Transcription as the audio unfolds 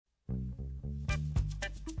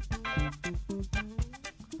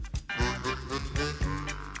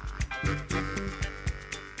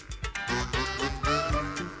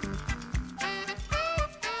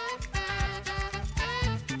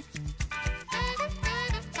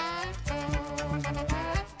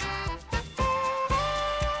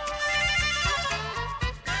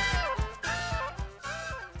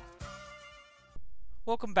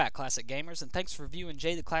Welcome back, Classic Gamers, and thanks for viewing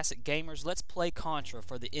Jay the Classic Gamer's Let's Play Contra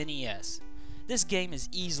for the NES. This game is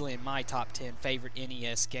easily in my top 10 favorite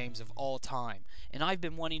NES games of all time, and I've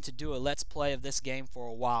been wanting to do a Let's Play of this game for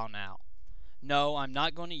a while now. No, I'm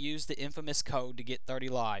not going to use the infamous code to get 30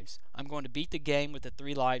 lives. I'm going to beat the game with the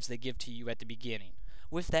 3 lives they give to you at the beginning.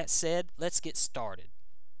 With that said, let's get started.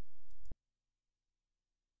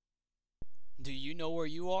 Do you know where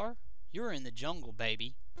you are? You're in the jungle,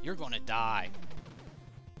 baby. You're gonna die.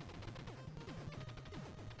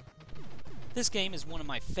 This game is one of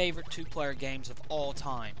my favorite two-player games of all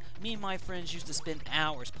time. Me and my friends used to spend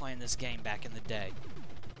hours playing this game back in the day.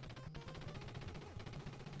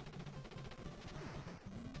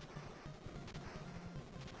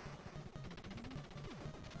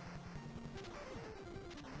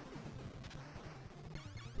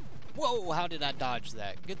 Whoa, how did I dodge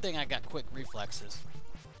that? Good thing I got quick reflexes.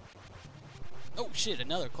 Oh shit,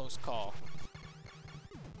 another close call.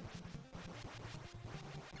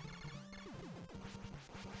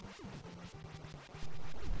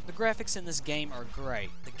 The graphics in this game are great,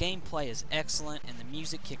 the gameplay is excellent, and the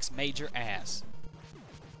music kicks major ass.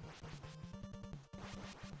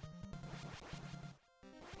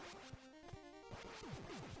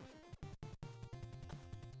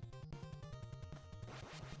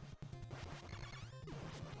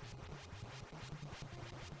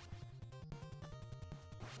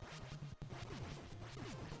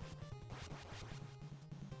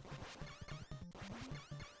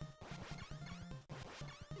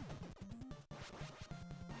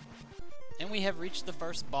 And we have reached the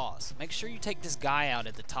first boss. Make sure you take this guy out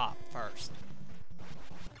at the top first.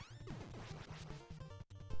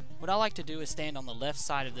 What I like to do is stand on the left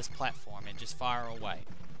side of this platform and just fire away.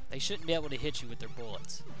 They shouldn't be able to hit you with their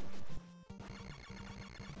bullets.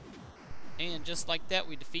 And just like that,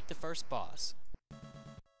 we defeat the first boss.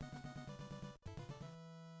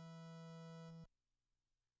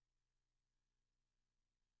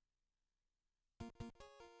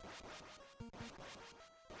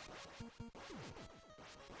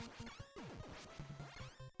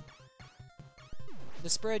 The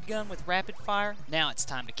spread gun with rapid fire, now it's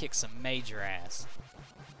time to kick some major ass.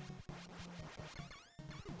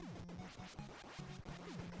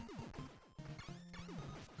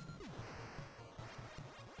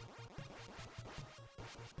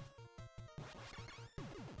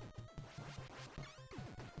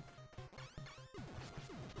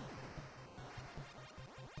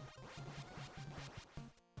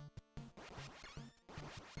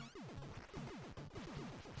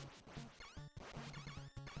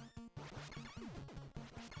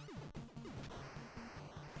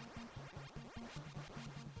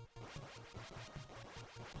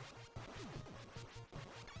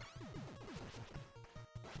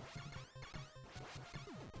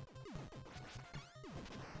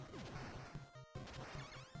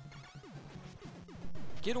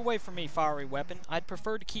 Get away from me, fiery weapon. I'd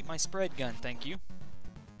prefer to keep my spread gun, thank you.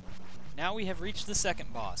 Now we have reached the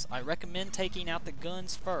second boss. I recommend taking out the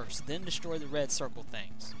guns first, then destroy the red circle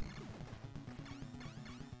things.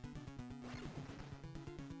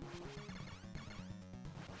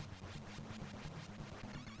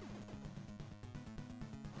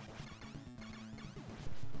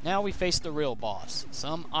 Now we face the real boss,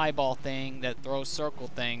 some eyeball thing that throws circle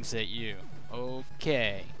things at you.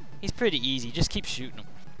 Okay. He's pretty easy, just keep shooting him.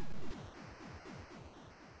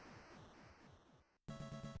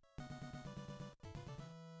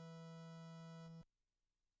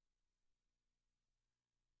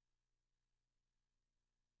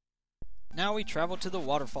 Now we travel to the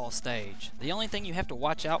waterfall stage. The only thing you have to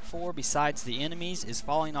watch out for besides the enemies is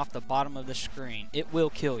falling off the bottom of the screen. It will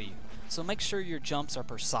kill you, so make sure your jumps are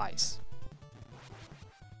precise.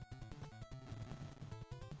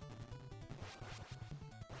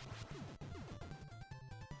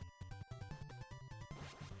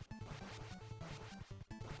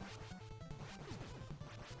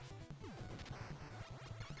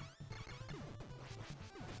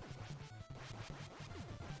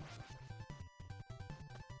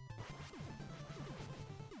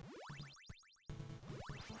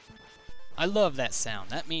 I love that sound.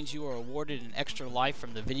 That means you are awarded an extra life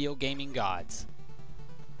from the video gaming gods.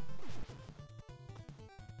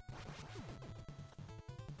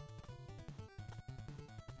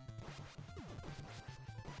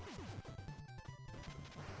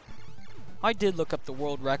 I did look up the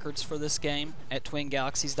world records for this game at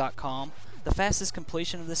twingalaxies.com. The fastest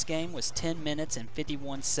completion of this game was 10 minutes and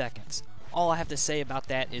 51 seconds. All I have to say about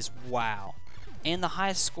that is wow. And the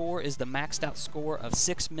highest score is the maxed out score of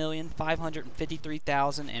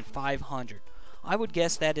 6,553,500. I would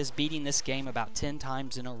guess that is beating this game about 10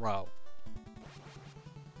 times in a row.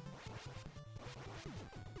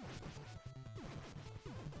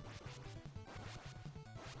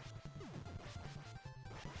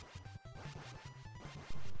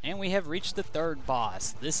 And we have reached the third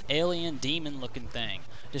boss, this alien demon looking thing.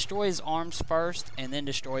 Destroy his arms first and then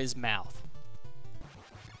destroy his mouth.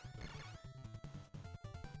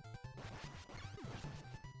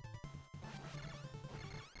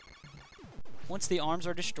 Once the arms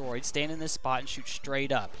are destroyed, stand in this spot and shoot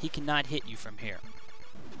straight up. He cannot hit you from here.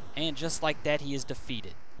 And just like that, he is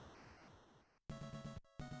defeated.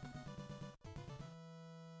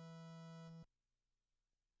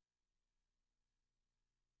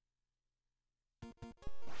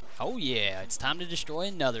 Oh yeah, it's time to destroy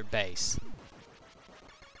another base.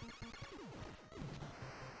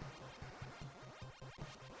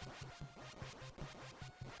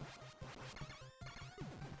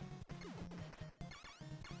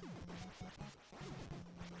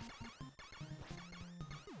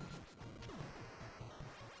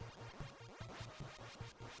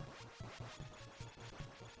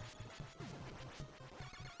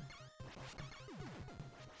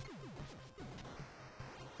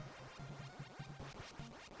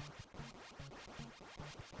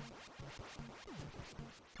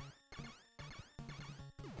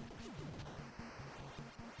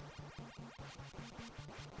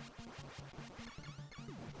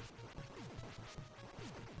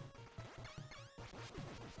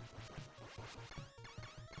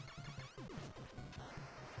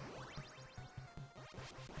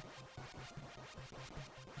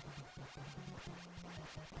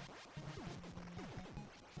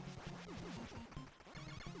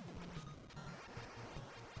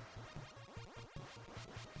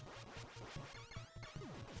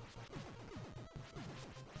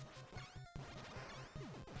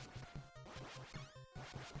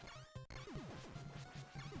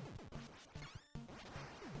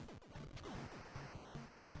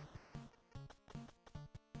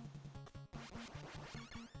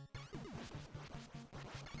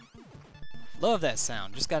 Love that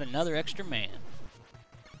sound, just got another extra man.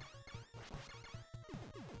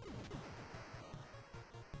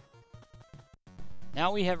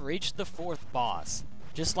 Now we have reached the fourth boss.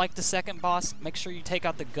 Just like the second boss, make sure you take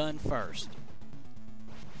out the gun first.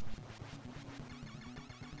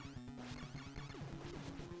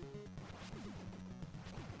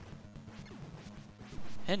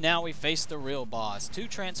 And now we face the real boss, two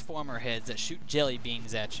transformer heads that shoot jelly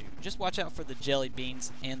beans at you. Just watch out for the jelly beans,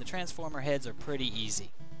 and the transformer heads are pretty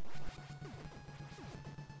easy.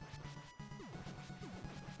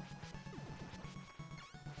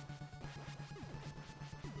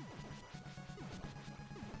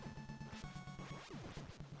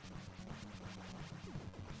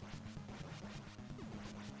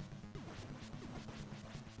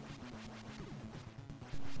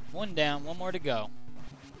 One down, one more to go.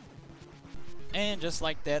 And just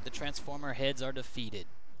like that, the transformer heads are defeated.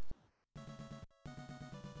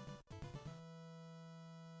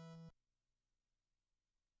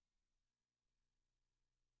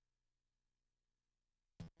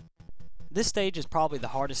 This stage is probably the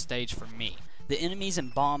hardest stage for me. The enemies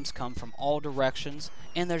and bombs come from all directions,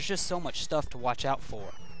 and there's just so much stuff to watch out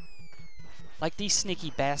for. Like these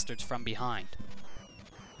sneaky bastards from behind.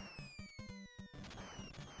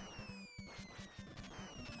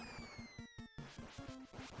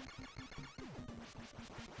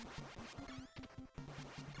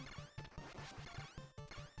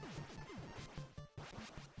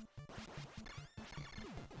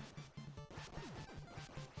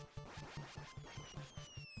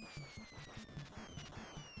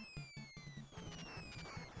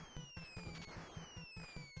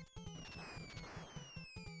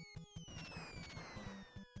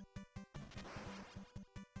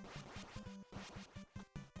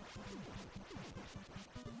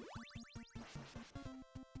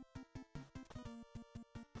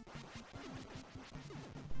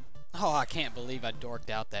 Oh, I can't believe I dorked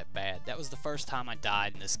out that bad. That was the first time I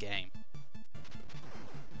died in this game.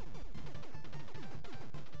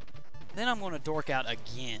 Then I'm going to dork out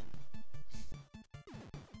again.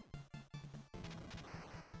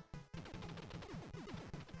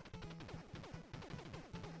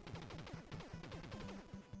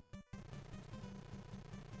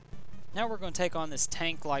 Now we're going to take on this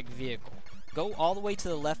tank-like vehicle. Go all the way to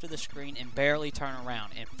the left of the screen and barely turn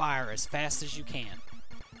around, and fire as fast as you can.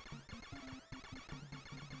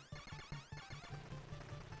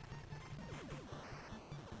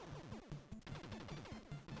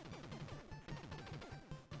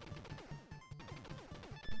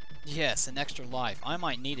 Yes, an extra life. I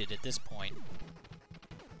might need it at this point.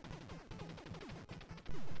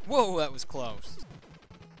 Whoa, that was close.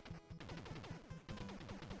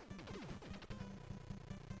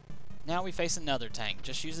 Now we face another tank.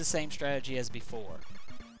 Just use the same strategy as before.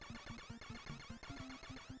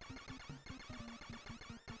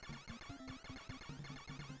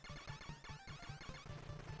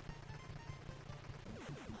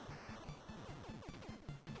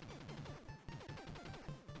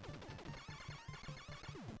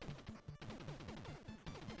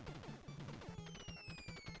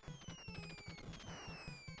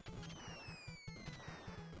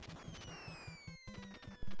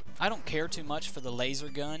 I don't care too much for the laser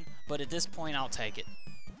gun, but at this point I'll take it.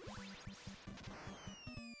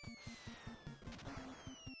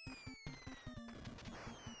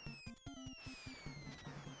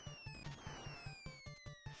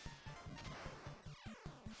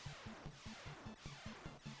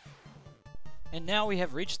 And now we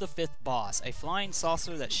have reached the 5th boss, a flying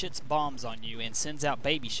saucer that shits bombs on you and sends out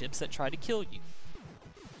baby ships that try to kill you.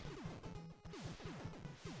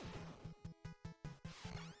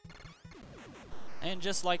 And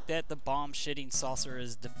just like that, the bomb-shitting saucer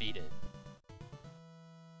is defeated.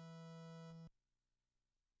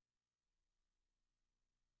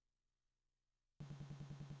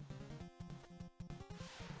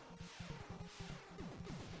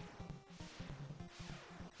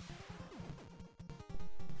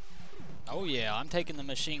 Oh yeah, I'm taking the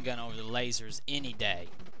machine gun over the lasers any day.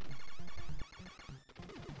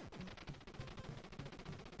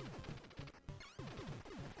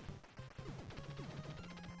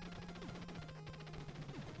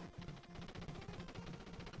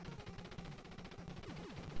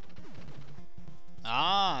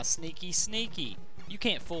 Ah, sneaky, sneaky. You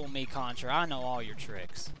can't fool me, Contra. I know all your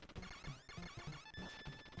tricks.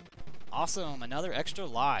 Awesome, another extra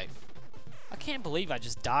life. I can't believe I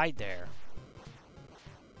just died there.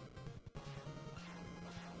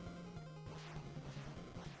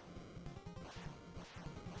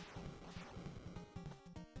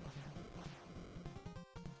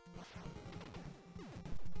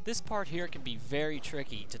 This part here can be very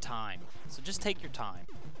tricky to time, so just take your time.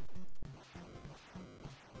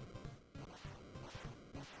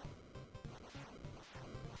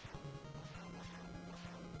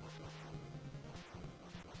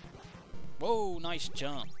 Whoa, nice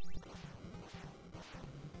jump.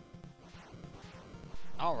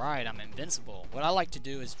 Alright, I'm invincible. What I like to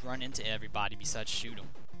do is run into everybody besides shoot them.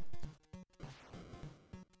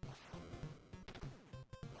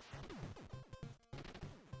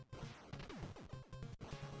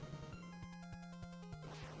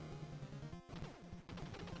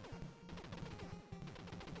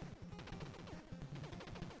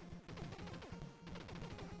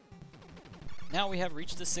 Now we have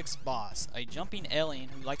reached the 6th boss, a jumping alien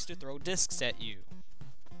who likes to throw discs at you.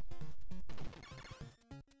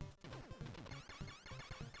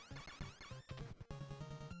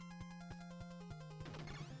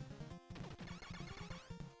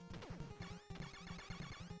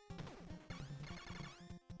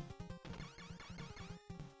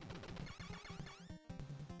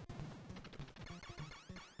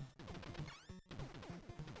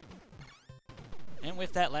 And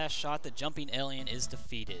with that last shot, the jumping alien is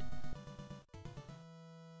defeated.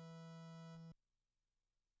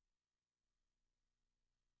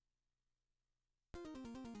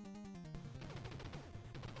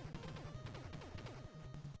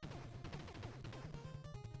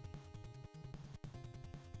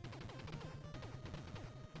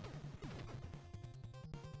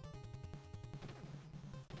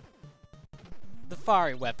 The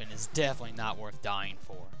fiery weapon is definitely not worth dying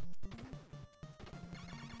for.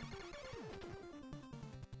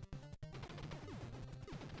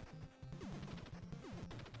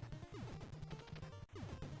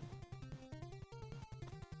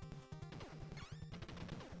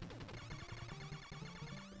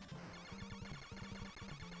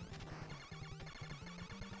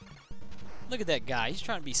 Look at that guy, he's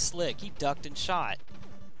trying to be slick. He ducked and shot.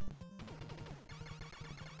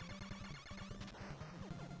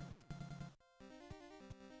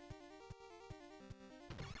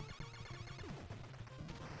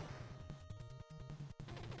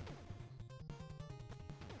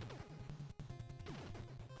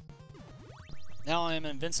 Now I am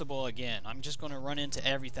invincible again. I'm just going to run into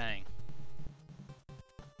everything.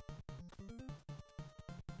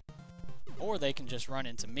 Or they can just run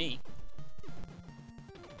into me.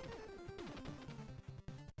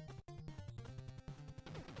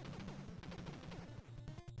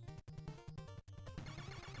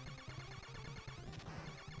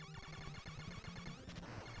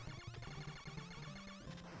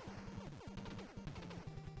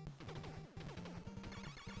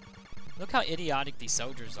 Look how idiotic these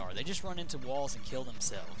soldiers are. They just run into walls and kill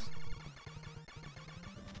themselves.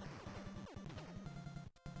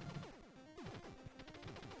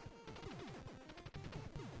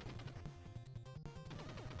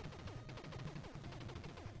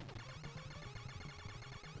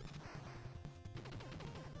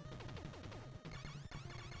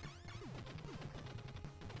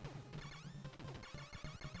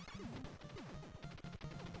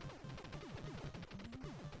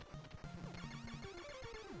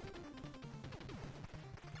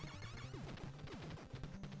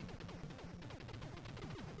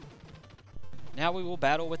 Now we will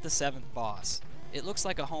battle with the 7th boss. It looks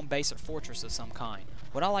like a home base or fortress of some kind.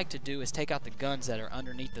 What I like to do is take out the guns that are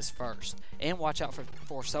underneath this first, and watch out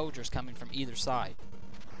for soldiers coming from either side.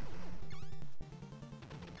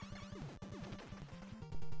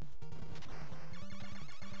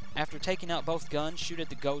 After taking out both guns, shoot at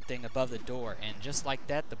the goat thing above the door, and just like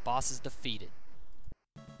that, the boss is defeated.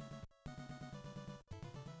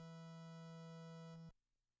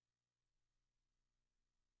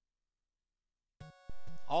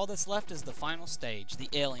 All that's left is the final stage, the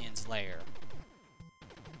alien's lair.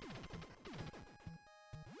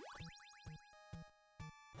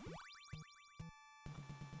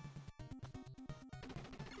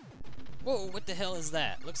 Whoa, what the hell is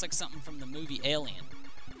that? Looks like something from the movie Alien.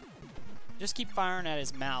 Just keep firing at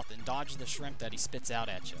his mouth and dodge the shrimp that he spits out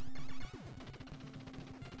at you.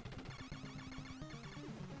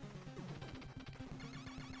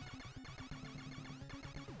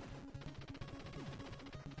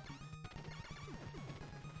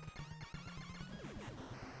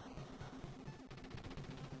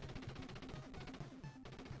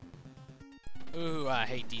 Ooh, I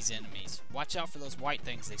hate these enemies. Watch out for those white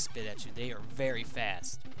things they spit at you. They are very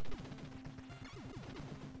fast.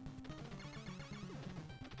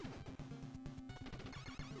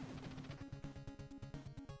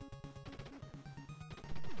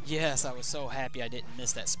 Yes, I was so happy I didn't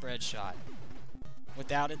miss that spread shot.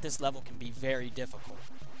 Without it, this level can be very difficult.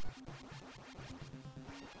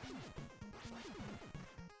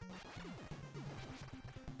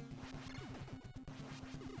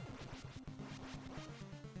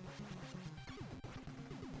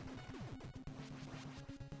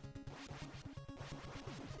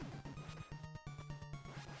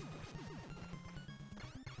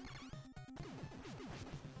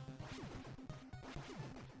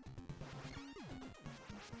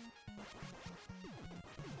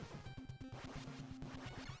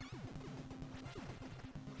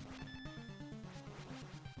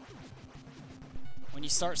 When you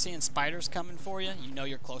start seeing spiders coming for you, you know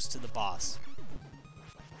you're close to the boss.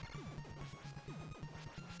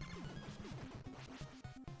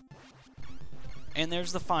 And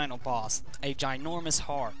there's the final boss, a ginormous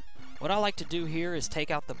heart. What I like to do here is take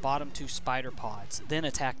out the bottom 2 spider pods, then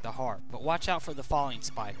attack the heart, but watch out for the falling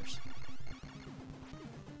spiders.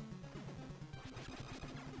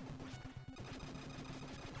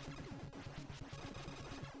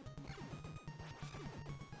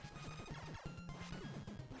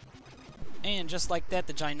 And just like that,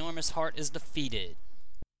 the ginormous heart is defeated.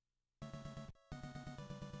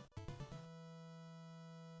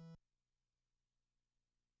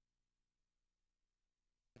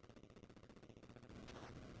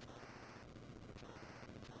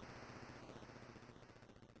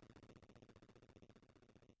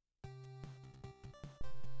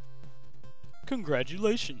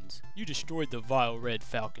 Congratulations! You destroyed the vile Red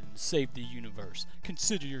Falcon and saved the universe.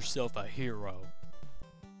 Consider yourself a hero.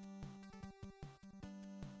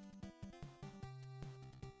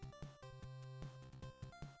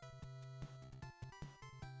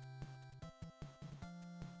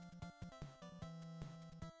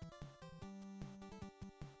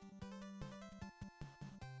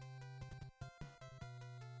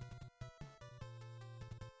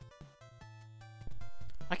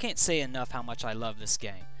 I can't say enough how much I love this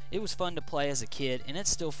game. It was fun to play as a kid, and it's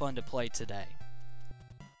still fun to play today.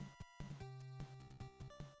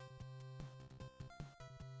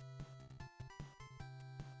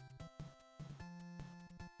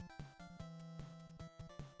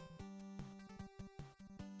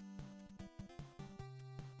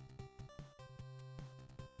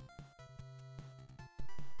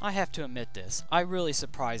 I have to admit this, I really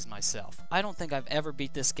surprised myself. I don't think I've ever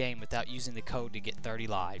beat this game without using the code to get 30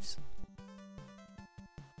 lives.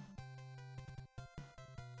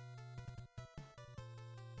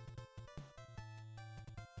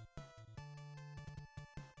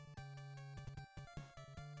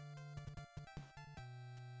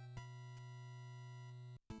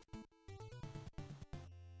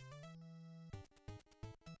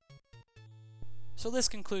 So this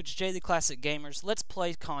concludes Jay the Classic Gamer's Let's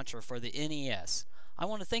Play Contra for the NES. I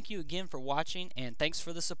want to thank you again for watching and thanks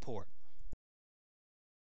for the support.